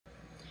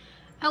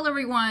Hello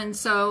everyone,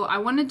 so I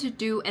wanted to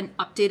do an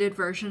updated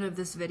version of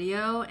this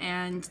video,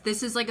 and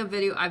this is like a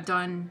video I've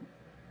done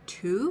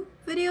 2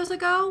 videos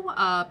ago,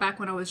 back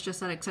when I was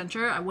just at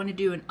Accenture. I want to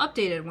do an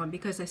updated one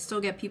because I still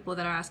get people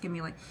that are asking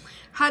me like,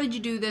 how did you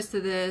do this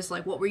to this?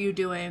 Like, what were you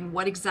doing?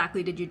 What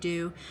exactly did you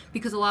do?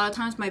 Because a lot of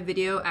times my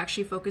video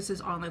actually focuses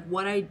on like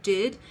what I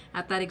did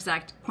at that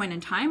exact point in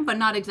time, but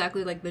not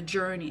exactly like the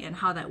journey and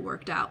how that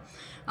worked out.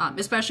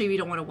 Especially if you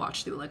don't want to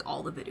watch through like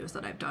all the videos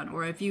that I've done,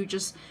 or if you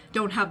just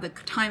don't have the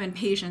time and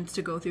patience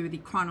to go through the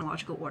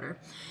chronological order.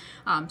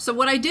 So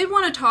what I did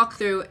want to talk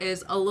through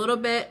is a little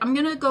bit, I'm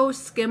going to go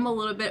skim a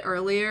little bit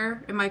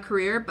earlier in my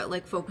career, but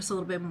like focus a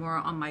little bit more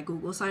on my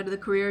Google side of the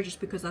career, just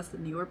because that's the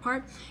newer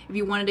part. If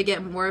you wanted to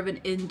get more of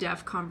an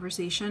in-depth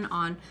conversation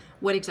on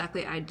what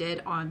exactly I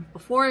did on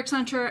before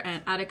Accenture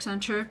and at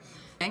Accenture.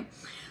 Okay.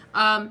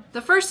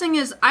 The first thing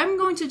is I'm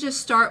going to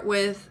just start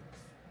with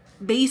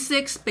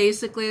basics,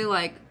 basically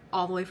like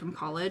all the way from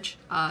college.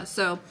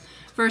 So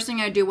first thing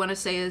I do want to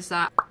say is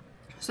that,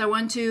 so I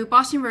went to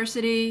Boston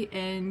University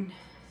in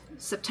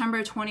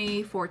September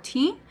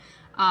 2014.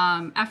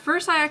 At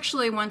first I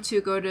actually went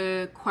to go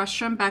to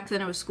Questrom. Back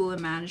then it was School of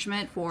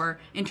Management for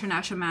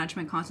International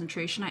Management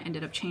concentration. I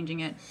ended up changing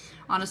it.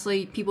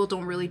 Honestly, people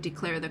don't really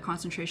declare their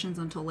concentrations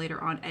until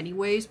later on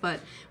anyways,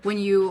 but when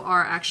you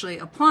are actually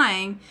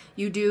applying,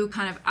 you do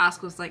kind of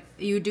ask us, like,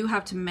 you do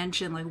have to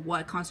mention like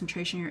what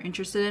concentration you're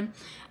interested in.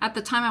 At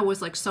the time I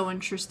was like so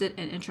interested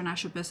in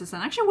international business,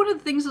 and actually one of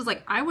the things is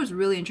like I was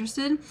really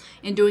interested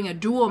in doing a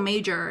dual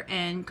major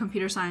in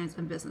computer science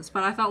and business,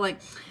 but I felt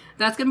like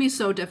that's gonna be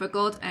so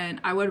difficult,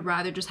 and I would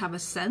rather just have a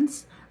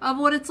sense of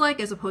what it's like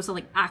as opposed to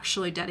like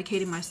actually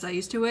dedicating my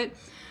studies to it.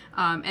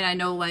 And I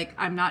know like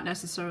I'm not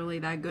necessarily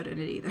that good at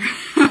it either,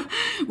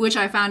 which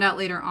I found out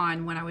later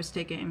on when I was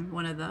taking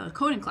one of the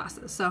coding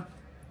classes. So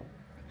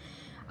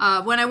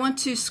when I went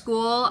to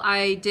school,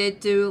 I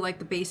did do like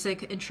the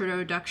basic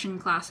introduction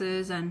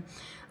classes and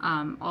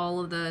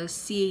all of the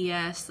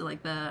CES,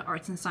 like the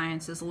arts and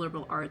sciences,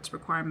 liberal arts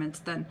requirements.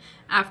 Then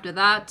after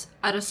that,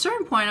 at a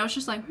certain point, I was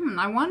just like,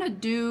 I want to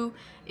do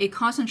a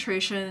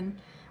concentration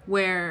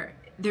where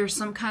there's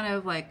some kind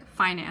of like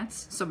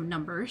finance, some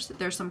numbers,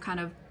 there's some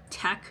kind of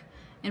tech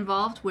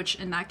involved, which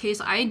in that case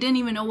I didn't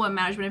even know what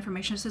management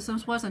information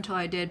systems was until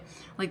I did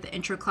like the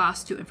intro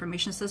class to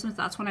information systems.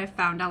 That's when I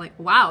found out like,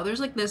 wow, there's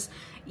like this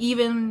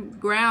even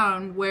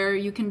ground where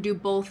you can do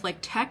both like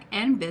tech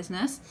and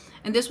business.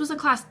 And this was a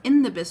class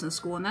in the business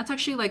school, and that's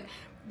actually like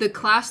the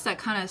class that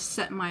kind of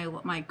set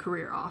my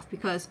career off,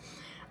 because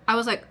I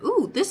was like,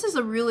 ooh, this is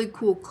a really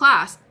cool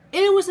class.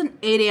 And it was an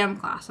 8 a.m.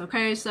 class.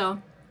 Okay,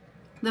 so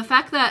the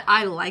fact that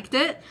I liked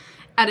it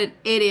at an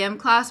 8 a.m.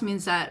 class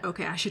means that,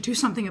 okay, I should do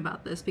something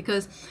about this,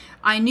 because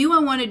I knew I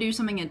wanted to do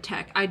something in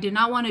tech. I did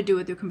not want to do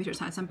it through computer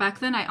science. And back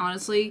then I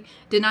honestly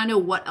did not know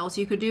what else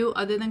you could do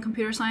other than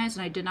computer science.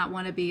 And I did not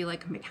want to be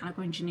like a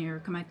mechanical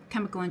engineer,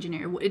 chemical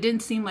engineer. It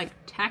didn't seem like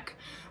tech,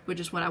 which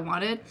is what I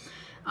wanted.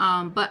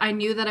 But I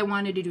knew that I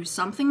wanted to do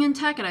something in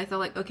tech, and I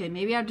felt like, okay,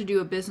 maybe I have to do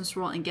a business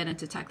role and get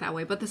into tech that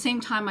way. But at the same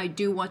time, I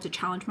do want to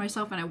challenge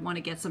myself, and I want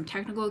to get some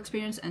technical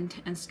experience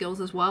and skills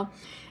as well.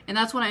 And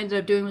that's what I ended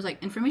up doing, was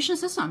like information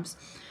systems.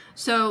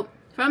 So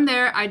from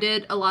there, I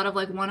did a lot of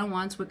like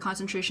one-on-ones with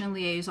concentration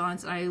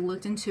liaisons. I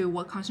looked into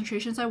what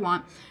concentrations I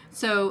want.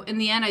 So in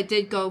the end, I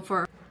did go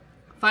for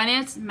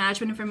finance,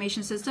 management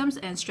information systems,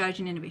 and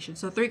strategy and innovation.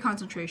 So 3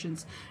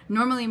 concentrations.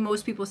 Normally,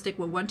 most people stick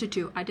with 1 to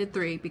 2. I did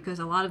 3 because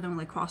a lot of them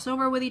like cross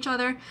over with each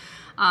other.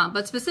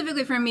 But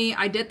specifically for me,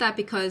 I did that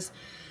because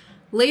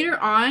later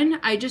on,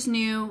 I just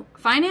knew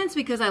finance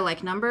because I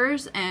like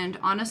numbers. And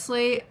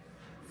honestly,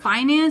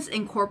 finance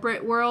in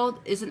corporate world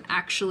isn't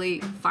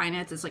actually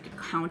finance, it's like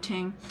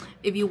accounting.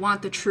 If you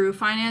want the true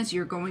finance,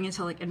 you're going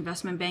into like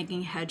investment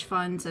banking, hedge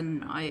funds,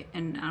 and I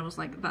was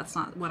like, that's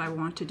not what I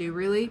want to do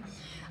really.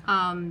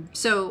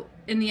 So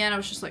in the end I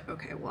was just like,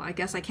 okay, well, I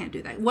guess I can't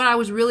do that. What I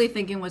was really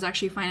thinking was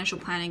actually financial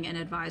planning and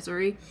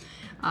advisory.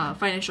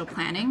 Financial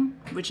planning,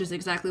 which is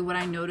exactly what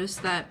I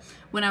noticed, that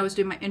when I was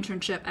doing my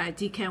internship at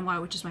DKNY,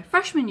 which is my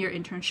freshman year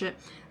internship,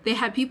 they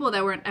had people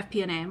that were in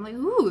FP&A. I'm like,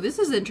 ooh, this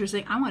is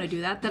interesting. I want to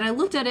do that. Then I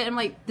looked at it and I'm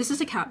like, this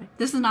is accounting.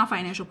 This is not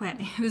financial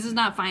planning. This is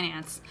not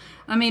finance.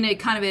 I mean, it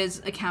kind of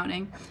is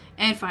accounting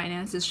and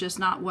finance. It's just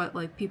not what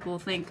like people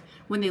think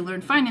when they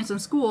learn finance in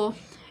school.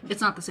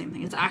 It's not the same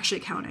thing. It's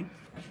actually accounting.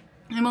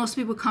 And most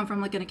people come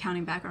from like an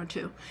accounting background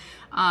too.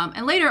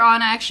 And later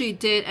on, I actually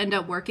did end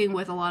up working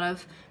with a lot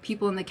of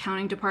people in the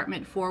accounting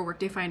department for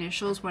Workday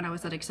Financials when I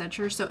was at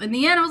Accenture. So in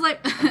the end, I was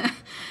like,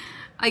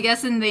 I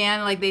guess in the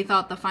end, like they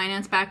thought the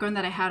finance background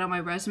that I had on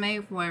my resume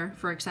for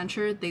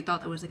Accenture, they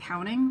thought that was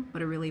accounting,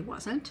 but it really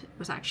wasn't. It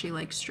was actually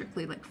like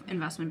strictly like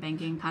investment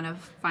banking kind of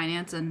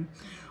finance and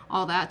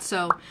all that.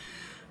 So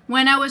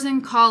when I was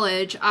in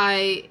college,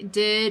 I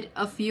did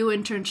a few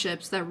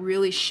internships that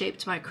really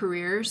shaped my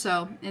career.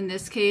 So in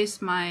this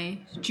case, my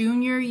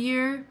junior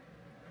year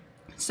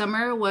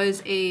summer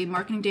was a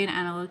marketing data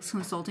analytics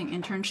consulting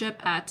internship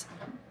at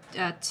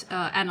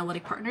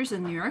Analytic Partners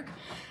in New York.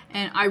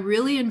 And I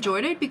really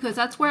enjoyed it because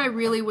that's where I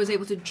really was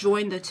able to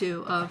join the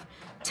two of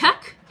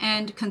tech and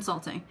and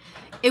consulting.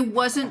 It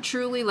wasn't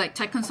truly like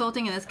tech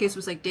consulting. In this case, it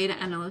was like data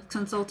analytics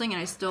consulting,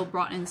 and I still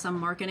brought in some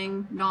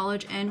marketing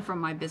knowledge in from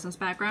my business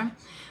background.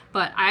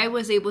 But I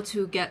was able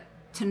to get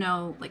to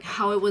know like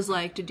how it was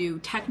like to do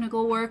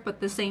technical work, but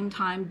at the same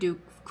time do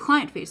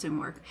client-facing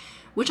work,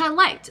 which I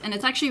liked. And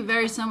it's actually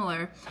very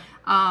similar.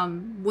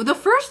 Well, the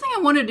first thing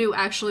I wanted to do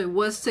actually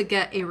was to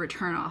get a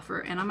return offer,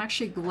 and I'm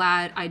actually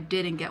glad I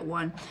didn't get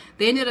one.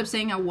 They ended up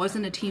saying I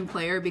wasn't a team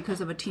player because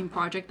of a team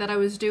project that I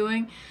was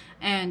doing,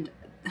 and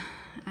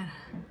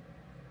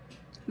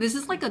this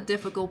is like a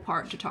difficult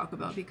part to talk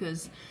about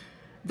because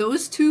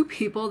those two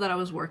people that I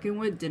was working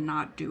with did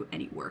not do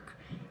any work.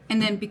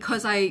 And then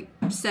because I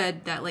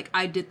said that like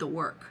I did the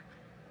work,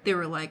 they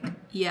were like,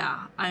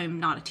 yeah, I'm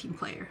not a team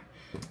player.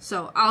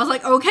 So I was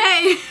like,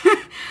 okay,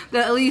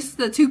 that at least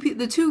the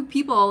two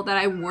people that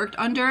I worked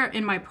under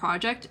in my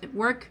project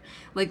work,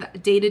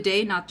 like day to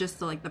day, not just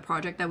the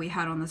project that we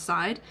had on the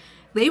side,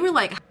 they were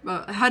like,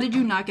 how did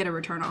you not get a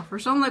return offer?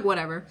 So I'm like,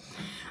 whatever.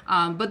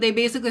 But they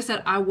basically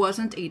said I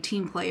wasn't a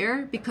team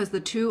player because the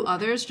two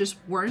others just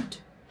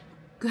weren't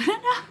good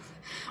enough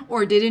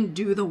or didn't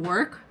do the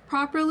work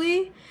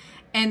properly.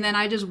 And then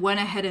I just went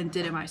ahead and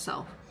did it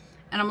myself.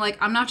 And I'm like,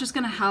 I'm not just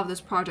going to have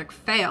this project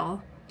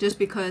fail just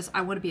because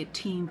I want to be a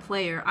team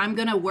player. I'm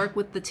going to work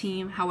with the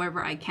team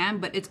however I can,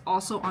 but it's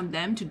also on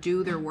them to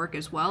do their work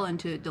as well and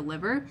to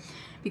deliver,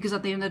 because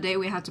at the end of the day,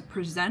 we have to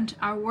present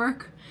our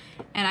work.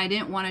 And I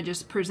didn't want to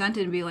just present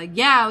it and be like,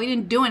 yeah, we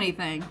didn't do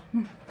anything.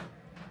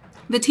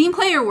 The team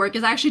player work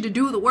is actually to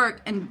do the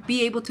work and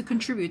be able to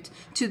contribute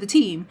to the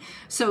team.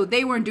 So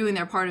they weren't doing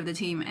their part of the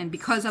team. And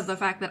because of the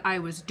fact that I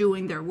was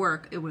doing their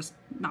work, it was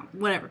not,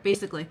 whatever,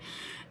 basically.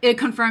 It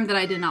confirmed that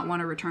I did not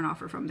want a return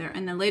offer from there.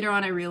 And then later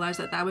on, I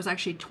realized that that was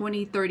actually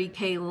 20,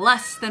 30K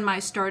less than my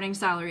starting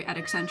salary at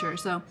Accenture.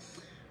 So,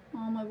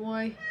 oh my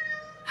boy,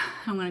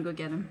 I'm gonna go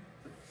get him.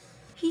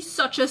 He's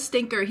such a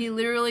stinker. He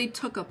literally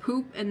took a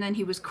poop and then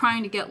he was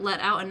crying to get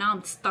let out. And now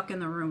I'm stuck in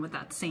the room with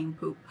that same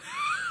poop.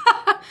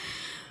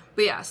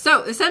 But yeah,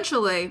 so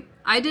essentially,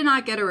 I did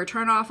not get a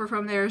return offer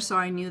from there, so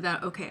I knew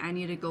that, okay, I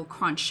need to go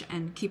crunch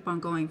and keep on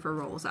going for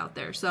roles out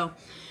there. So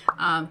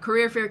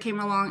career fair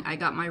came along. I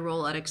got my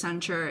role at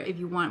Accenture. If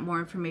you want more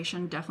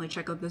information, definitely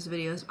check out this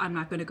video. I'm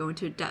not going to go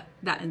into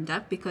that in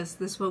depth because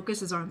this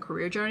focus is on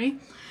career journey.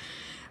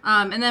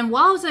 And then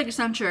while I was at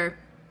Accenture,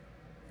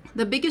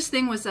 the biggest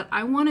thing was that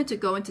I wanted to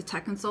go into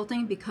tech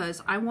consulting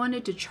because I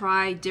wanted to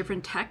try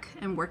different tech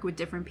and work with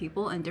different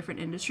people in different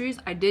industries.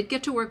 I did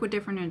get to work with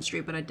different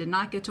industry, but I did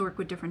not get to work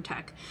with different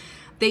tech.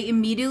 They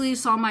immediately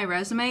saw my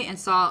resume and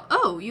saw,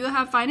 oh, you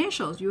have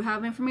financials, you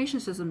have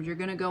information systems, you're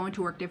going to go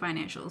into Workday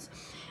Financials.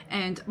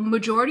 And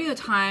majority of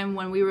the time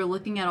when we were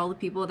looking at all the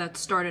people that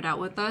started out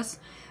with us,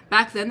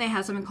 back then they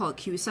had something called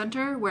Q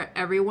Center where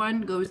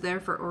everyone goes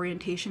there for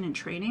orientation and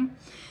training.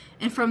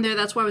 And from there,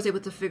 that's why I was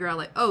able to figure out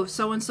like, oh,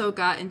 so-and-so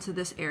got into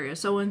this area.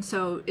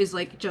 So-and-so is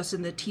like just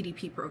in the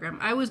TDP program.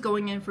 I was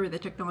going in for the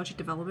technology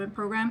development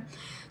program.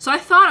 So I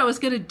thought I was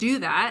going to do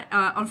that.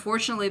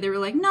 Unfortunately, they were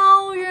like,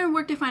 no, you're in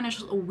Workday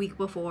Financials a week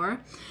before.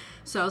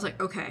 So I was like,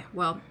 okay,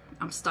 well,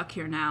 I'm stuck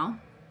here now.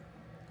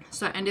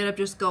 So I ended up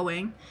just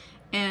going.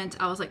 And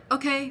I was like,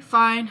 okay,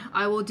 fine,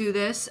 I will do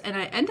this. And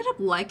I ended up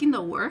liking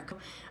the work.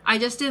 I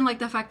just didn't like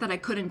the fact that I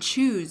couldn't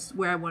choose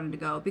where I wanted to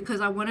go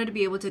because I wanted to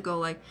be able to go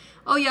like,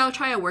 oh yeah, I'll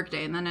try a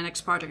Workday. And then the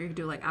next project I could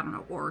do like, I don't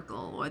know,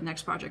 Oracle. Or the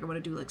next project I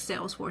want to do like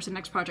Salesforce. The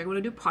next project I want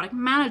to do product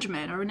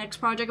management. Or the next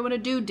project I want to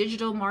do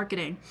digital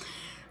marketing.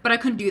 But I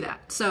couldn't do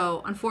that.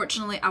 So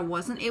unfortunately, I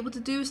wasn't able to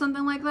do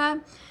something like that.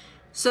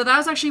 So that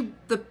was actually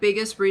the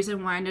biggest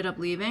reason why I ended up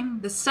leaving.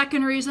 The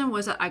second reason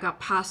was that I got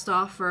passed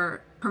off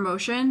for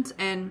promotions,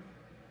 and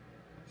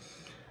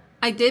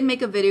I did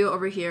make a video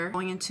over here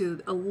going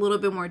into a little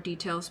bit more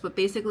details, but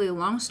basically,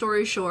 long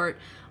story short,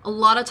 a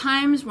lot of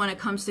times when it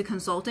comes to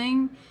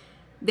consulting,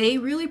 they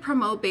really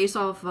promote based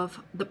off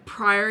of the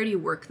priority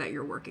work that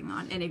you're working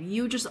on. And if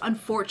you just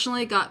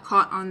unfortunately got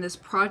caught on this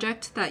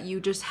project that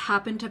you just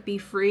happen to be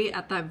free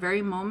at that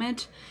very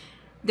moment,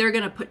 they're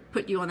gonna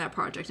put you on that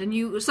project. And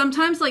you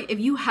sometimes, like, if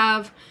you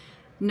have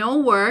no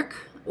work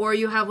or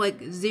you have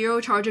like zero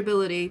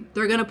chargeability,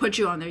 they're gonna put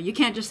you on there. You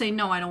can't just say,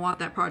 no, I don't want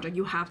that project.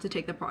 You have to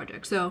take the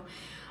project. So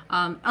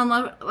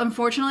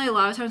unfortunately, a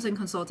lot of times in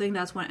consulting,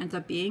 that's what it ends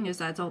up being, is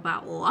that it's all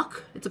about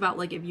luck. It's about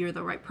like if you're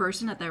the right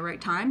person at the right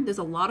time. There's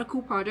a lot of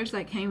cool projects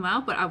that came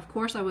out, but of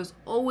course I was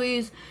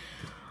always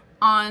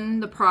on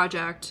the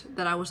project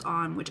that I was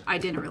on, which I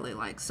didn't really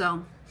like.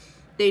 So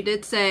they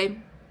did say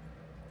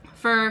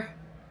for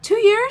 2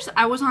 years,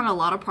 I was on a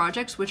lot of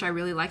projects, which I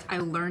really liked. I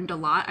learned a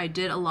lot. I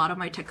did a lot of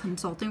my tech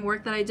consulting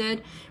work that I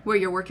did, where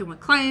you're working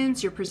with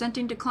clients, you're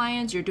presenting to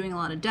clients, you're doing a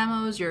lot of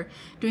demos, you're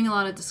doing a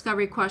lot of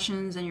discovery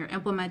questions, and you're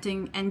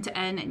implementing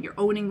end-to-end, and you're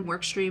owning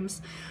work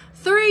streams.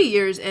 3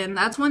 years in,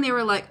 that's when they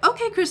were like,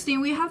 okay,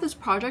 Christine, we have this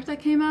project that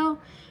came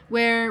out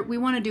where we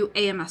want to do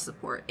AMS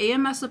support.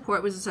 AMS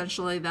support was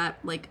essentially that,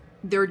 like,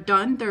 they're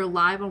done, they're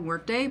live on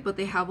Workday, but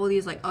they have all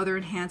these like other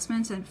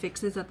enhancements and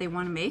fixes that they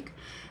want to make.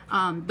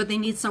 but they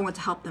need someone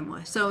to help them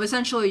with. So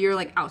essentially you're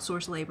like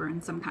outsourced labor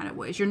in some kind of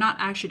ways. You're not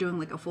actually doing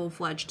like a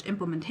full-fledged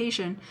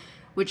implementation,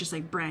 which is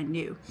like brand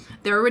new.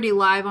 They're already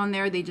live on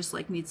there. They just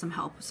like need some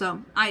help.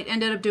 So I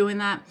ended up doing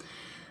that.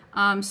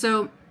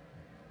 So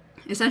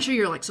essentially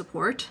you're like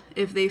support.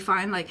 If they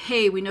find like,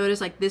 hey, we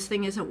noticed like this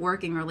thing isn't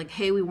working, or like,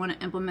 hey, we want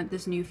to implement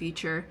this new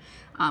feature,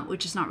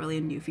 which is not really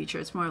a new feature.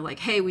 It's more like,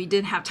 hey, we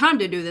didn't have time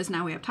to do this.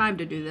 Now we have time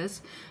to do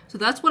this. So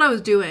that's what I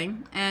was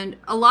doing. And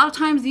a lot of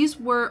times these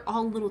were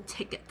all little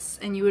tickets,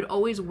 and you would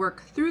always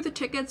work through the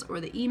tickets or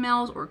the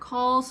emails or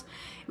calls.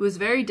 It was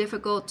very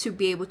difficult to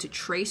be able to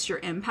trace your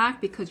impact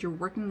because you're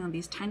working on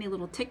these tiny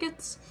little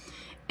tickets.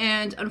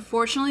 And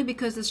unfortunately,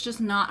 because it's just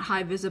not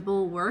high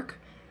visible work,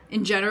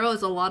 in general,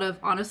 it's a lot of,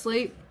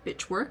 honestly,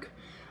 bitch work,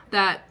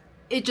 that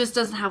it just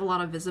doesn't have a lot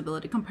of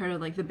visibility compared to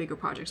like the bigger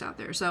projects out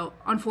there. So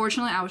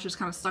unfortunately, I was just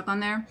kind of stuck on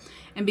there.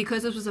 And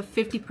because this was a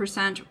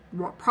 50%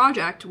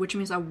 project, which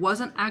means I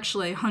wasn't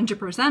actually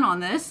 100% on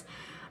this,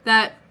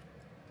 that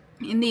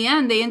in the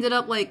end, they ended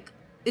up like,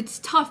 it's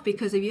tough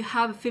because if you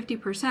have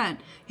 50%,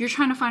 you're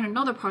trying to find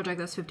another project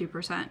that's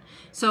 50%.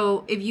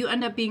 So if you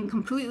end up being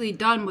completely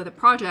done with a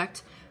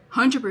project,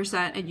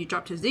 100%, and you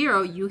drop to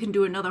 0, you can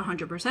do another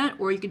 100%,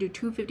 or you can do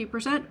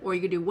 250%, or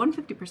you can do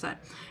 150%.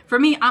 For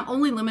me, I'm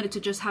only limited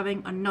to just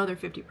having another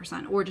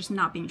 50%, or just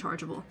not being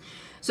chargeable.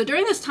 So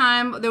during this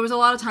time, there was a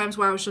lot of times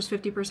where I was just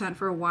 50%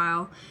 for a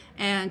while,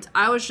 and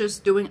I was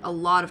just doing a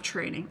lot of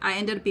training. I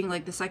ended up being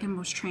like the second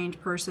most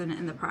trained person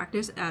in the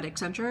practice at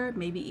Accenture,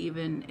 maybe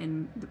even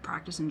in the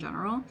practice in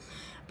general.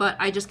 But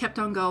I just kept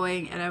on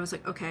going, and I was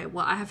like, okay,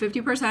 well, I have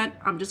 50%,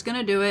 I'm just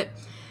gonna do it.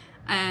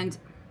 And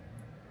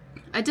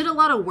I did a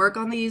lot of work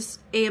on these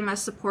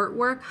AMS support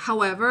work.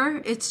 However,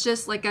 it's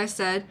just like I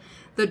said,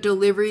 the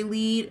delivery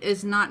lead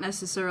is not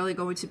necessarily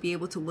going to be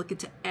able to look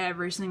into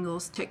every single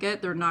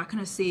ticket. They're not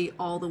going to see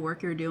all the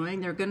work you're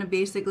doing. They're going to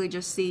basically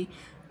just see,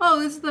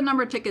 oh, this is the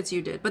number of tickets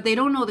you did. But they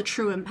don't know the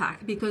true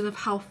impact because of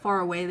how far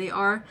away they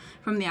are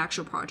from the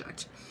actual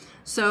project.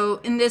 So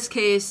in this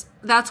case,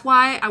 that's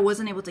why I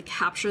wasn't able to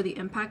capture the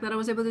impact that I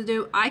was able to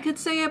do. I could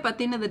say it, but at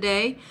the end of the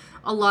day,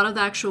 a lot of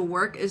the actual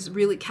work is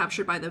really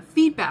captured by the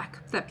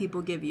feedback that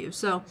people give you.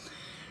 So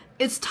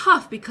it's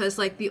tough because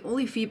like the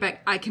only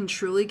feedback I can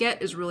truly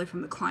get is really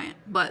from the client,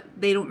 but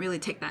they don't really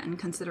take that in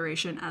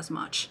consideration as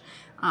much.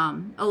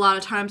 A lot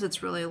of times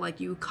it's really like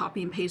you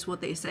copy and paste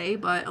what they say,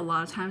 but a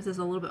lot of times it's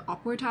a little bit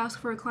awkward to ask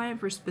for a client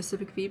for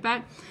specific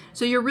feedback.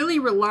 So you're really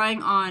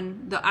relying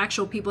on the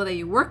actual people that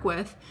you work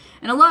with.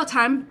 And a lot of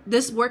time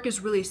this work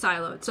is really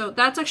siloed. So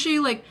that's actually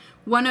like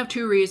one of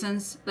two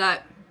reasons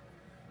that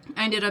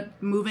I ended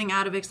up moving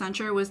out of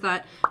Accenture was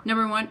that,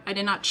 number one, I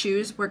did not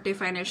choose Workday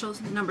Financials.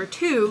 Number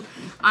two,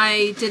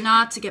 I did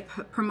not get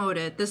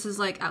promoted. This is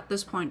like at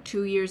this point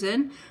 2 years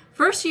in.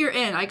 First year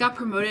in, I got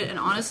promoted, and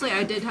honestly,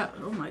 I did have,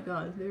 oh my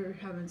god, they were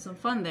having some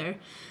fun there.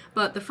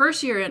 But the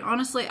first year in,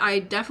 honestly, I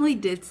definitely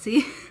did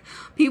see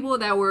people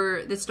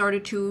that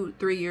started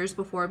 2-3 years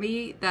before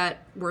me that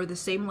were the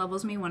same level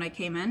as me when I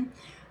came in.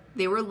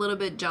 They were a little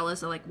bit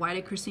jealous of like, why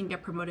did Christine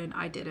get promoted and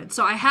I didn't?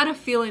 So I had a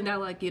feeling that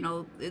like, you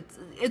know,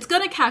 it's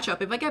gonna catch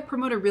up. If I get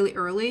promoted really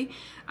early,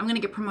 I'm gonna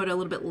get promoted a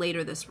little bit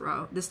later this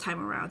time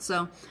around.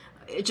 So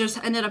it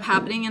just ended up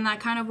happening in that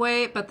kind of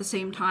way. But at the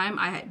same time,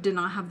 I did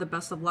not have the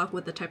best of luck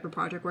with the type of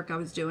project work I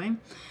was doing.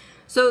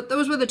 So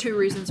those were the two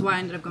reasons why I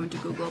ended up going to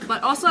Google.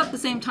 But also at the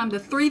same time, the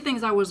three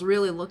things I was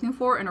really looking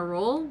for in a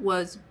role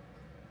was,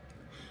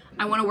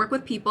 I want to work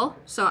with people,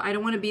 so I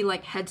don't want to be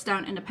like heads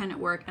down independent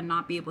work and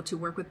not be able to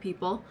work with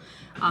people.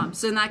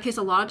 So in that case,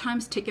 a lot of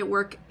times ticket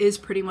work is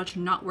pretty much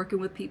not working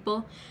with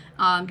people.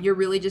 You're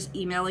really just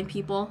emailing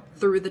people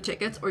through the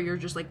tickets, or you're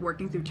just like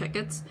working through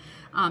tickets.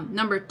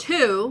 Number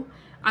two,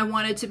 I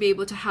wanted to be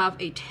able to have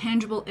a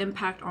tangible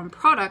impact on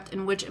product,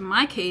 in which in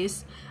my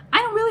case, I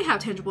don't really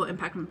have tangible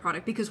impact on the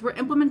product because we're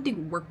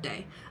implementing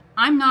Workday.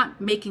 I'm not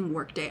making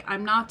Workday.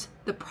 I'm not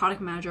the product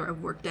manager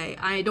of Workday.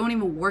 I don't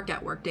even work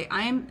at Workday.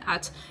 I am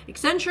at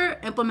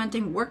Accenture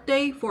implementing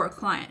Workday for a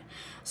client.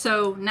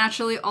 So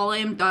naturally, all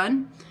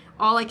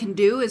I can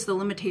do is the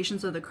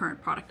limitations of the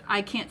current product.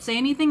 I can't say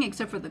anything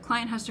except for the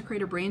client has to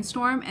create a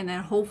brainstorm, and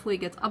then hopefully it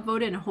gets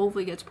upvoted and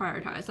hopefully it gets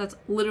prioritized. That's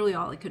literally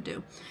all I could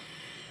do.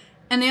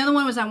 And the other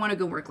one was I want a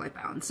good work-life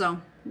balance.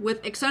 So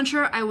with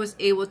Accenture, I was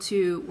able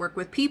to work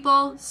with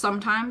people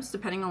sometimes,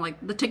 depending on like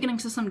the ticketing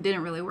system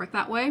didn't really work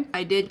that way.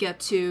 I did get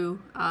to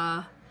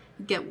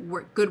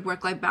good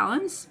work-life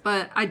balance,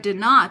 but I did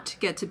not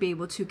get to be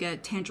able to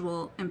get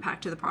tangible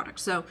impact to the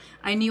product. So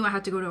I knew I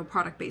had to go to a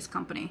product-based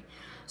company.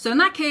 So in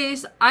that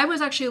case, I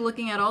was actually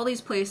looking at all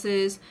these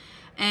places,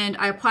 and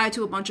I applied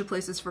to a bunch of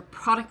places for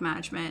product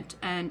management.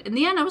 And in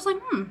the end, I was like,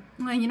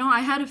 well, you know, I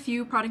had a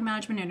few product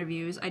management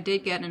interviews. I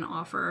did get an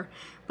offer,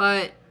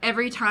 but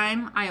every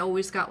time I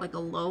always got like a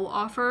low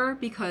offer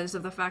because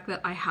of the fact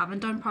that I haven't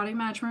done product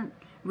management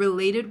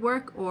related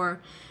work or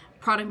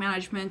product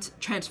management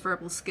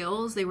transferable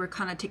skills. They were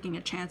kind of taking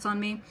a chance on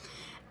me.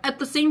 At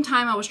the same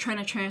time, I was trying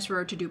to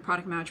transfer to do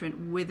product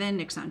management within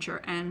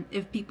Accenture. And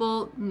if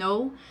people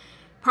know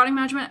product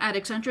management at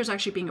Accenture is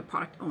actually being a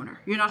product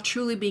owner. You're not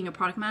truly being a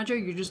product manager,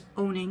 you're just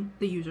owning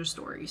the user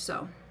story.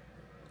 So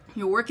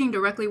you're working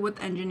directly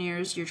with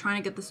engineers, you're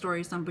trying to get the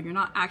stories done, but you're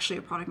not actually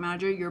a product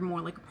manager, you're more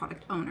like a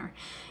product owner.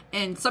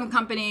 In some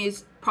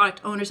companies,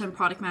 product owners and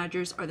product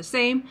managers are the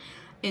same.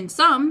 In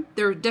some,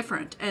 they're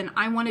different. And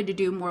I wanted to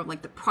do more of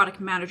like the product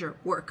manager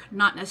work,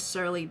 not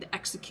necessarily the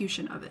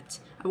execution of it.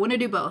 I want to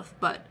do both,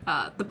 but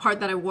the part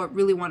that I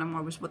really wanted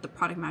more was what the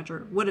product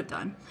manager would have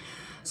done.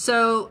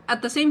 So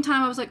at the same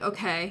time, I was like,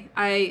 okay,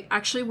 I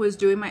actually was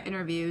doing my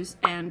interviews,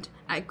 and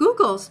at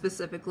Google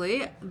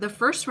specifically, the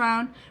first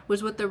round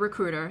was with the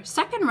recruiter.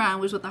 Second round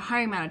was with the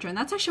hiring manager. And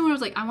that's actually when I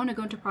was like, I want to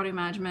go into product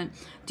management.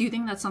 Do you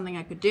think that's something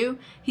I could do?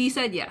 He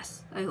said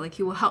yes.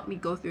 He will help me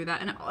go through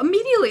that. And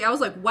immediately I was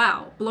like,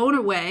 wow, blown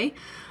away.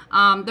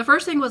 The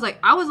first thing was like,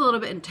 I was a little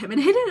bit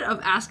intimidated of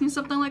asking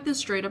something like this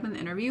straight up in the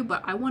interview,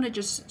 but I want to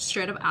just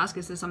straight up ask,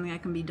 is this something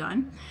that can be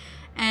done?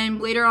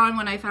 And later on,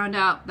 when I found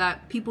out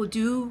that people they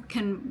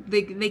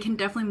can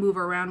definitely move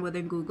around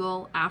within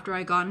Google after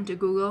I got into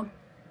Google.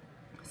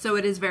 So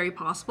it is very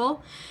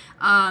possible.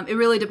 It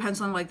really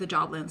depends on like the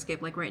job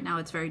landscape. Like right now,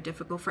 it's very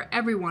difficult for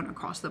everyone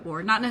across the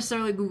board, not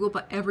necessarily Google,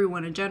 but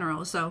everyone in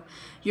general. So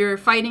you're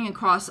fighting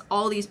across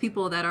all these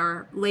people that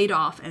are laid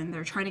off and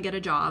they're trying to get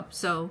a job.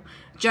 So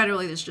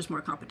generally, there's just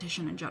more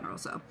competition in general.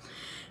 So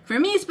for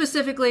me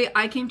specifically,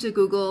 I came to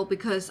Google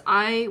because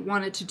I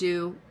wanted to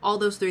do all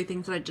those three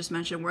things that I just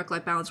mentioned: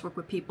 work-life balance, work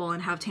with people,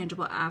 and have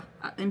tangible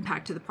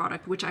impact to the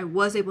product, which I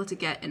was able to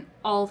get in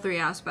all three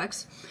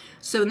aspects.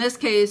 So in this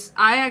case,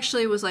 I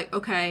actually was like,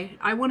 okay,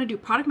 I want to do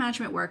product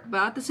management work,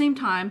 but at the same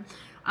time,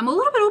 I'm a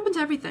little bit open to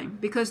everything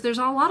because there's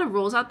a lot of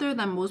roles out there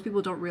that most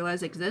people don't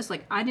realize exist.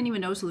 Like I didn't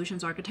even know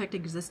solutions architect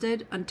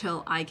existed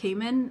until I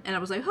came in, and I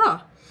was like,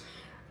 huh.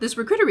 This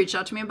recruiter reached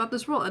out to me about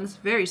this role, and it's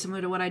very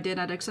similar to what I did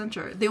at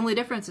Accenture. The only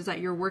difference is that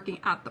you're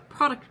working at the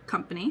product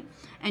company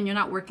and you're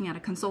not working at a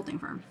consulting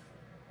firm.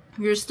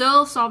 You're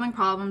still solving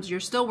problems, you're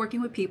still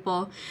working with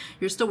people,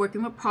 you're still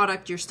working with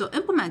product, you're still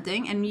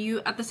implementing, and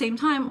you at the same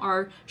time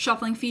are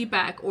shuffling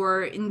feedback,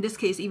 or in this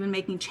case, even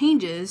making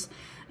changes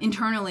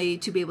internally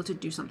to be able to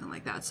do something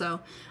like that. So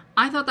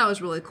I thought that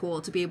was really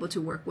cool to be able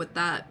to work with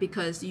that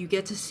because you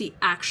get to see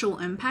actual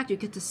impact, you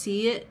get to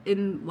see it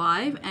in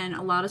live, and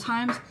a lot of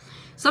times,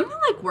 something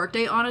like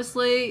Workday,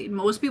 honestly,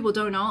 most people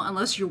don't know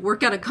unless you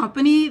work at a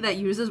company that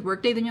uses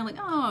Workday, then you're like,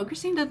 oh,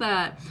 Christine did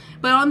that.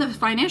 But on the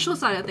financial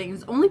side of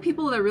things, only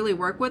people that really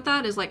work with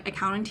that is like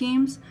accounting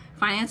teams,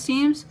 finance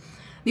teams.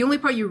 The only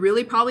part you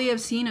really probably have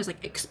seen is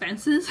like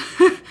expenses,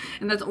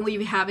 and that's only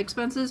if you have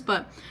expenses.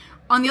 But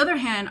on the other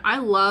hand, I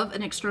love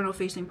an external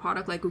facing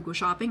product like Google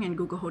Shopping and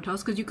Google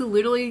Hotels because you could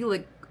literally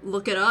like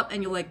look it up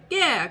and you're like,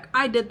 yeah,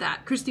 I did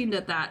that. Christine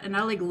did that. And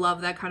I like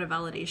love that kind of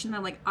validation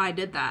that like I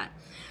did that.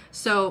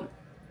 So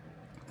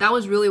that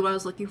was really what I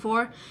was looking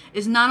for,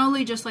 is not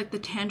only just like the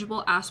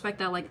tangible aspect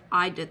that like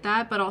I did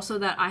that, but also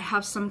that I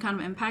have some kind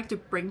of impact to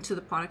bring to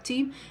the product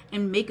team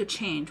and make a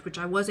change, which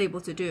I was able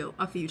to do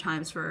a few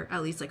times for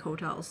at least like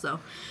hotels. So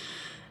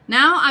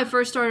now I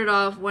first started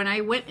off when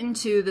I went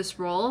into this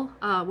role,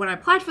 when I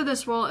applied for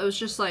this role, it was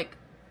just like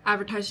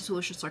advertising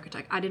solutions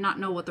architect. I did not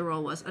know what the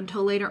role was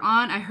until later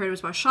on. I heard it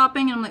was about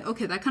shopping, and I'm like,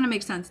 okay, that kind of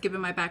makes sense given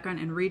my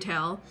background in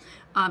retail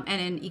and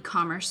in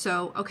e-commerce.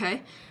 So,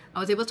 okay. I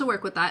was able to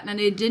work with that,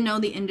 and I did know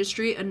the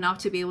industry enough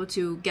to be able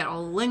to get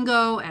all the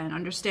lingo and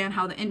understand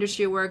how the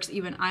industry works.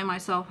 Even I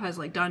myself has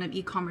like done an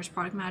e-commerce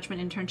product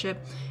management internship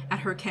at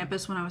her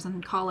campus when I was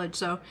in college.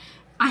 So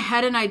I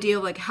had an idea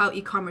of like how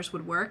e-commerce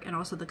would work and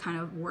also the kind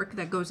of work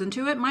that goes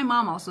into it. My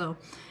mom also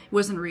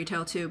was in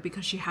retail too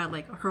because she had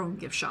like her own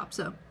gift shop.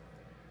 So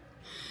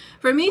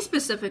for me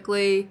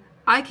specifically,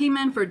 I came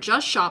in for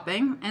just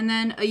shopping, and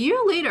then a year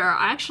later,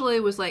 I actually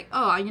was like,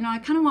 oh, you know, I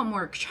kind of want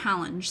more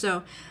challenge.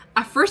 So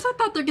at first I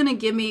thought they're going to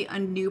give me a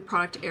new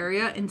product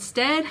area.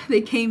 Instead,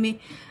 they came me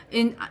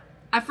in.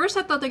 At first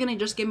I thought they're going to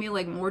just give me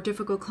like more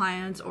difficult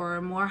clients or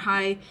more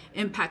high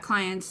impact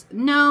clients.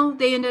 No,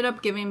 they ended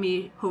up giving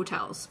me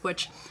hotels,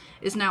 which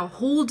is now a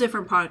whole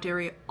different product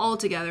area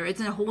altogether.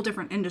 It's in a whole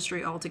different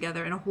industry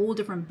altogether and a whole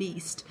different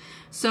beast.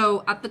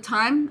 So at the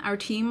time, our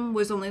team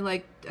was only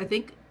like, I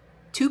think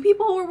 2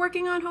 people were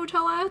working on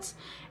hotel ads.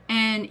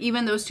 And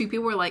even those 2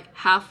 people were like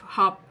half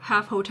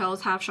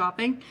hotels, half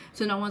shopping.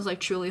 So no one's like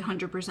truly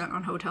 100%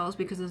 on hotels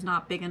because it's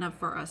not big enough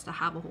for us to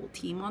have a whole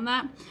team on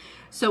that.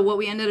 So what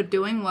we ended up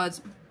doing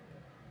was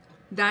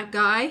that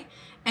guy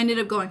ended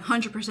up going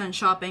 100%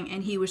 shopping,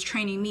 and he was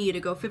training me to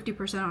go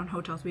 50% on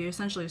hotels. We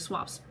essentially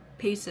swapped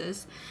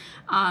paces.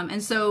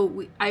 And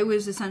so I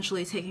was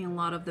essentially taking a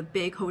lot of the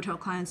big hotel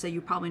clients that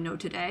you probably know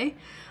today.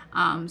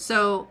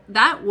 So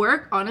that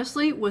work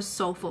honestly was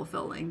so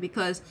fulfilling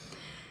because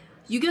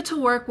you get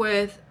to work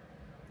with,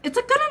 it's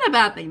a good and a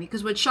bad thing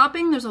because with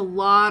shopping, there's a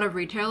lot of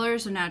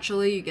retailers, and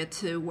naturally you get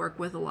to work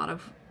with a lot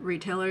of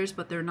retailers,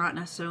 but they're not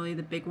necessarily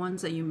the big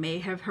ones that you may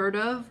have heard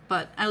of.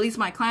 But at least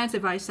my clients,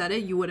 if I said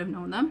it, you would have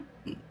known them.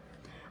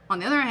 On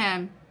the other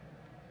hand,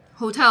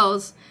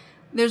 hotels,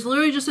 there's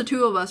literally just the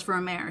two of us for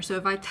a mayor. So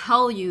if I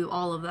tell you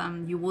all of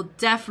them, you will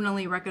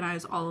definitely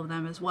recognize all of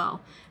them as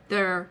well.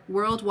 They're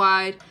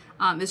worldwide.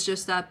 It's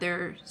just that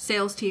their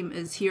sales team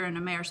is here in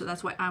a mayor, so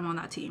that's why I'm on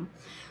that team.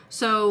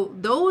 So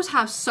those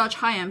have such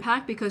high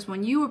impact because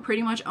when you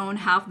pretty much own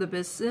half the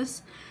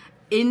business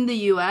in the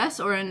US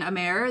or in a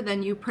mayor,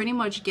 then you pretty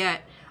much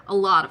get a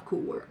lot of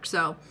cool work.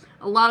 So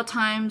a lot of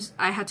times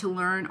I had to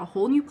learn a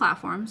whole new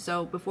platform.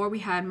 So before we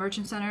had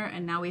Merchant Center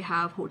and now we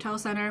have Hotel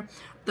Center.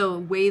 The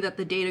way that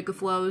the data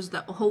flows,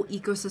 the whole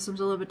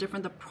ecosystem's a little bit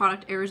different. The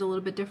product area is a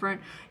little bit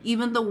different.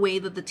 Even the way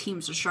that the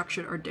teams are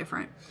structured are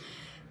different.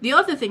 The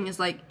other thing is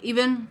like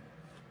even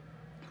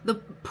the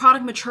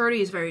product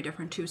maturity is very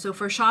different too. So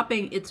for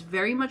shopping, it's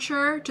very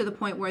mature to the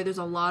point where there's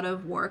a lot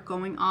of work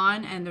going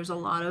on and there's a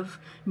lot of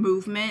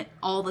movement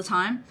all the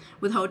time.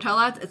 With hotel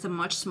ads, it's a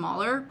much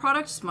smaller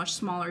product, it's much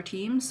smaller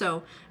team,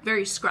 so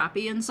very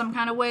scrappy in some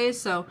kind of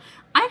ways. So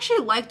I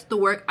actually liked the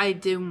work I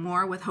do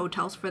more with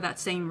hotels for that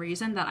same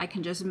reason, that I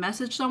can just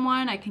message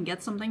someone, I can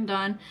get something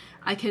done,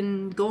 I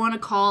can go on a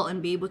call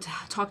and be able to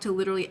talk to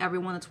literally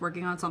everyone that's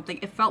working on something.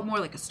 It felt more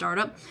like a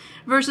startup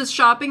versus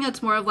shopping.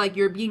 It's more of like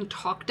you're being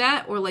talked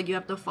at, or like you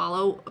have to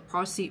follow a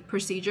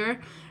procedure,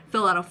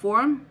 fill out a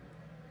form,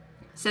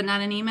 send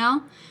out an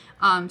email.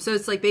 So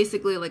it's like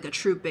basically like a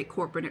true big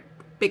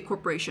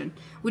corporation,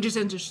 which is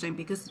interesting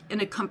because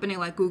in a company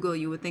like Google,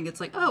 you would think it's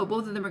like, oh,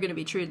 both of them are going to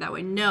be treated that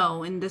way.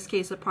 No, in this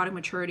case, the product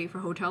maturity for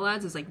hotel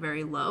ads is like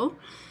very low.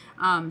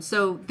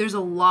 So there's a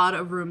lot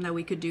of room that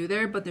we could do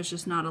there, but there's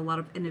just not a lot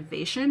of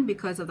innovation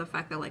because of the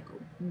fact that like,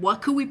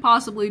 what could we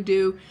possibly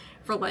do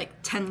for like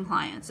 10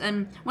 clients?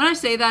 And when I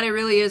say that, it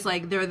really is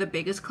like they're the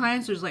biggest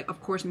clients. There's like,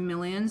 of course,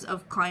 millions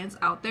of clients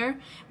out there,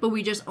 but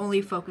we just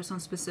only focus on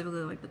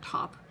specifically like the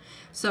top.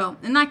 So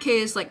in that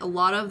case, like a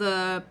lot of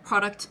the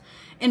product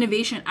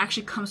innovation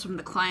actually comes from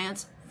the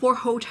clients for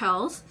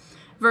hotels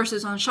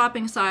versus on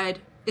shopping side,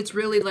 it's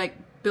really like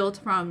built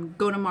from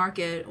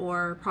go-to-market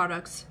or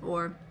products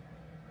or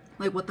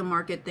like what the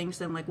market thinks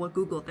and like what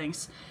Google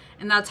thinks.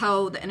 And that's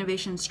how the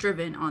innovation is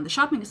driven on the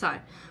shopping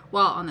side.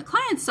 While on the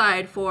client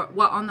side,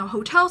 on the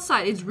hotel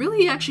side, it's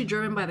really actually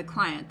driven by the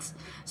clients.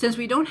 Since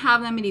we don't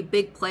have that many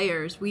big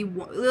players,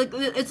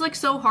 it's like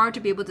so hard to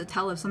be able to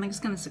tell if something's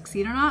going to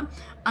succeed or not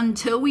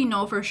until we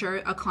know for sure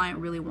a client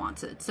really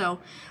wants it. So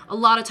a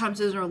lot of times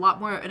they're a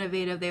lot more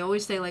innovative. They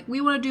always say like,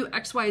 we want to do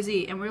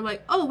XYZ, and we're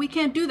like, oh, we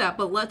can't do that,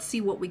 but let's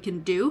see what we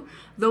can do.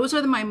 Those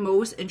are my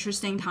most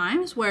interesting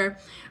times where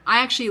I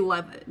actually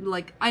love it.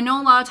 Like, I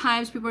know a lot of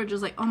times people are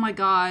just like, oh my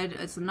God,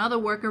 it's another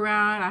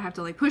workaround. I have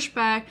to like push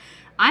back.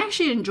 I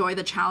actually enjoy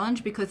the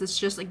challenge because it's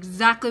just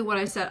exactly what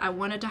I said. I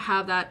wanted to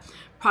have that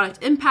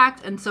product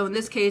impact. And so in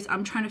this case,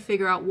 I'm trying to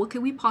figure out what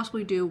can we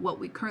possibly do, what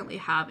we currently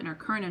have in our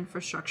current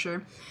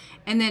infrastructure.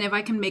 And then if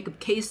I can make a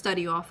case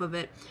study off of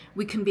it,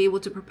 we can be able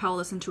to propel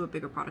this into a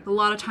bigger product. A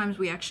lot of times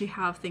we actually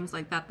have things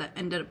like that that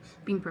ended up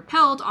being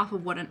propelled off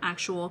of what an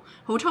actual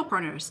hotel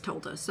partner has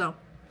told us. So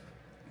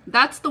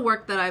that's the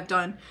work that I've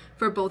done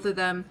for both of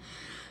them.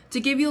 To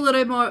give you a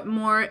little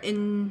more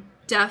in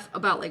depth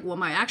about like what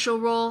my actual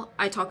role,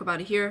 I talk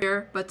about it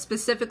here, but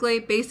specifically,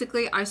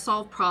 basically I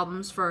solve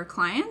problems for our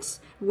clients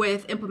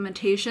with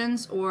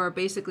implementations or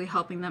basically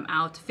helping them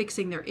out,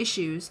 fixing their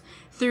issues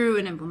through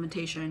an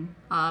implementation.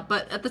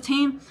 But at the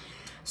time,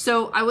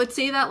 so I would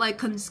say that like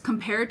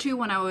compared to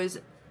when I was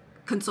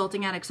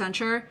consulting at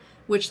Accenture,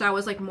 which that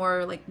was like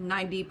more like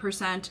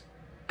 90%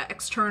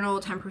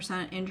 external,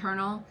 10%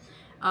 internal.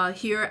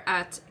 Here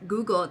at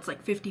Google, it's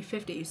like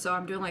 50-50. So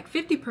I'm doing like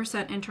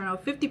 50% internal,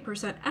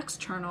 50%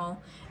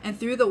 external. And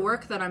through the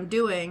work that I'm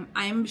doing,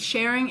 I'm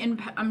sharing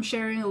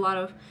a lot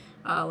of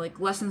like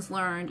lessons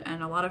learned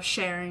and a lot of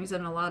sharings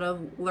and a lot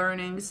of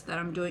learnings that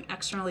I'm doing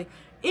externally,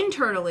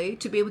 internally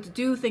to be able to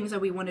do things that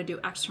we want to do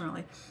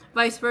externally.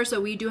 Vice versa,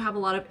 we do have a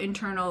lot of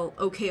internal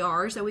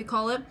OKRs that we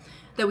call it,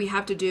 that we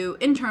have to do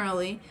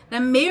internally that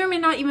may or may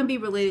not even be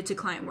related to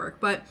client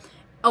work, but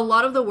a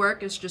lot of the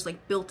work is just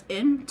like built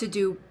in to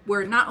do.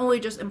 We're not only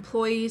just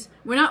employees,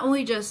 we're not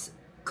only just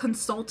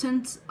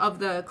consultants of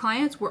the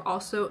clients, we're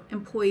also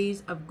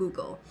employees of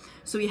Google.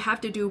 So we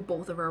have to do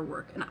both of our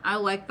work. And I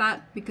like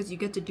that because you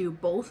get to do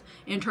both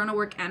internal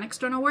work and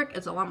external work.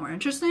 It's a lot more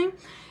interesting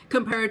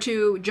compared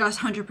to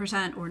just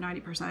 100% or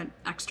 90%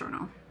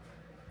 external.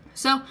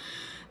 So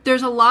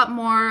there's a lot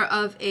more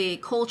of a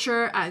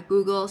culture at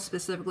Google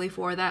specifically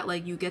for that.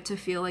 Like you get to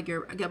feel like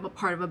you're a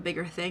part of a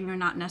bigger thing. You're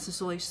not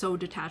necessarily so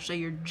detached that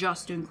you're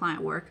just doing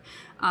client work.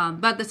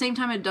 But at the same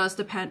time, it does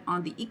depend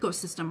on the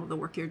ecosystem of the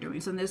work you're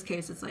doing. So in this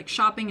case, it's like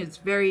shopping is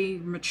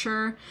very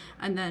mature.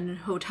 And then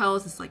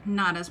hotels, it's like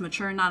not as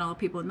mature. Not all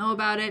people know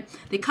about it.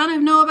 They kind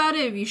of know about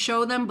it if you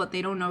show them, but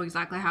they don't know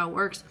exactly how it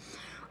works.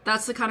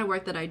 That's the kind of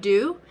work that I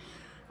do.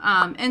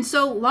 And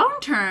so long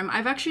term,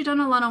 I've actually done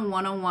a lot of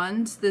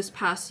one-on-ones this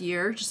past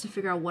year just to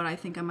figure out what I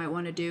think I might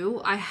want to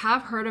do. I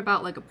have heard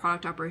about like a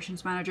product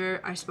operations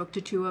manager. I spoke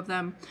to 2 of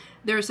them.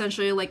 They're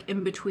essentially like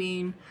in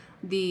between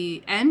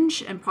the eng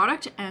and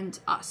product and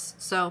us.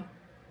 So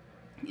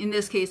in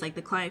this case, like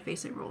the client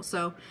facing role.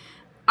 So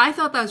I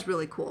thought that was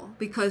really cool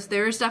because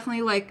there's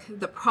definitely like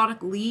the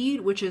product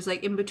lead, which is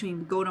like in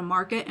between go to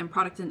market and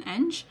product and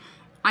eng.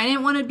 I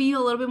didn't want to be a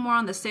little bit more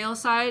on the sales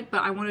side,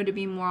 but I wanted to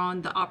be more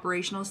on the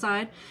operational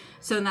side.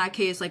 So in that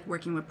case, like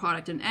working with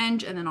product and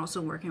eng, and then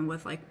also working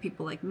with like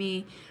people like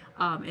me,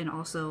 and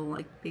also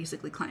like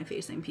basically client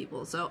facing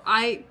people. So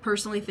I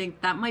personally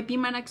think that might be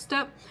my next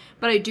step,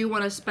 but I do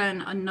want to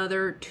spend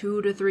another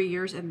 2 to 3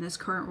 years in this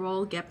current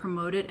role, get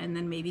promoted, and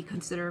then maybe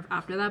consider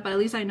after that, but at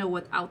least I know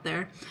what's out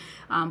there.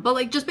 But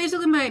like just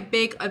basically my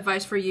big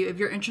advice for you, if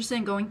you're interested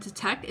in going to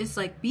tech, is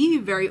like be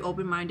very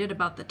open-minded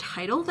about the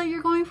title that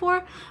you're going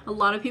for. A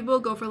lot of people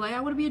go for like,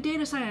 I want to be a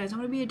data scientist, I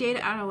want to be a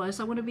data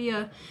analyst, I want to be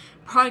a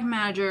product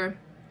manager.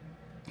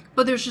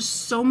 But there's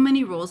just so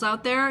many roles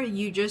out there.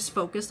 You just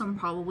focus on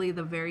probably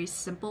the very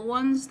simple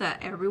ones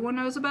that everyone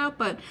knows about,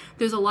 but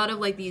there's a lot of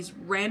like these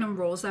random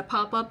roles that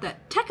pop up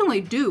that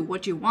technically do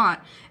what you want.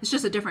 It's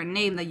just a different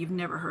name that you've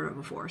never heard of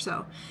before.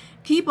 So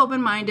keep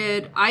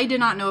open-minded. I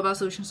did not know about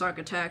solutions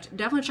architect.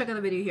 Definitely check out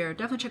the video here.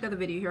 Definitely check out the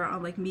video here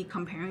on like me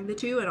comparing the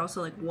two, and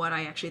also like what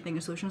I actually think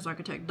a solutions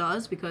architect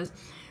does, because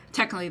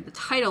technically the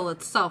title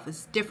itself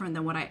is different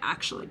than what I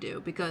actually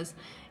do. Because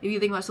if you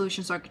think about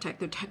solutions architect,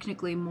 they're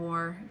technically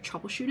more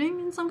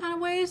troubleshooting in some kind of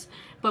ways,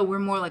 but we're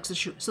more like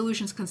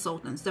solutions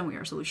consultants than we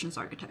are solutions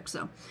architects.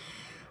 So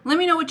let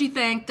me know what you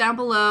think down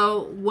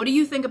below. What do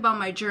you think about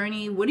my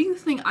journey? What do you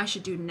think I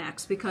should do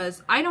next?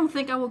 Because I don't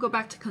think I will go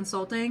back to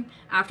consulting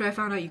after I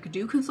found out you could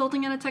do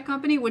consulting at a tech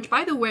company, which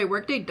by the way,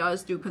 Workday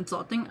does do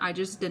consulting. I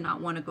just did not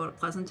want to go to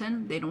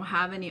Pleasanton. They don't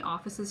have any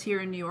offices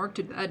here in New York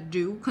to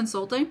do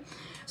consulting.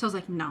 So I was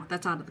like, no,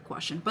 that's out of the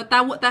question. But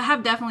that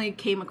have definitely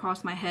came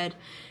across my head.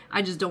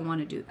 I just don't want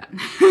to do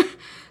that.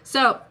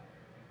 So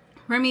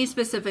for me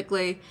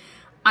specifically,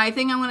 I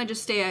think I'm going to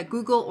just stay at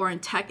Google or in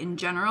tech in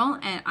general,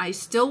 and I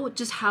still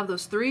just have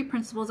those 3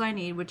 principles I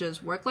need, which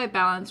is work-life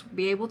balance,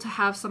 be able to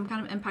have some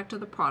kind of impact to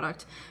the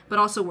product, but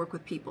also work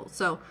with people.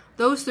 So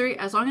those 3,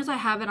 as long as I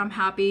have it, I'm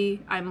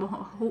happy. I'm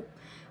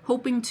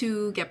hoping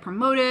to get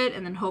promoted,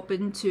 and then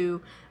hoping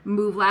to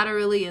move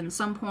laterally in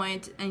some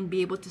point and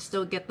be able to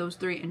still get those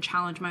 3 and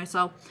challenge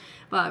myself.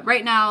 But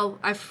right now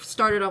I've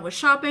started off with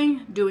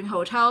shopping, doing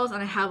hotels,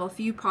 and I have a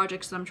few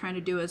projects that I'm trying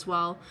to do as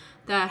well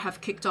that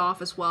have kicked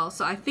off as well.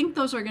 So I think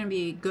those are going to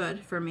be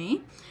good for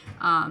me.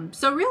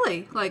 So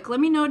really, like, let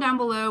me know down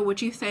below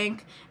what you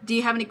think. Do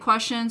you have any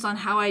questions on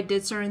how I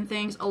did certain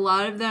things? A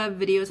lot of the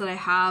videos that I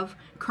have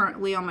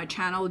currently on my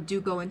channel do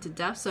go into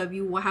depth. So if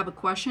you have a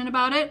question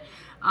about it,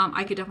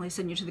 I could definitely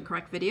send you to the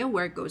correct video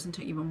where it goes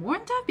into even more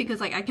in depth, because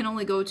like I can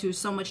only go to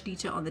so much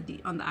detail on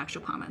the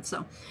actual comments.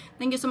 So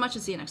thank you so much,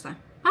 and see you next time.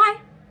 Bye.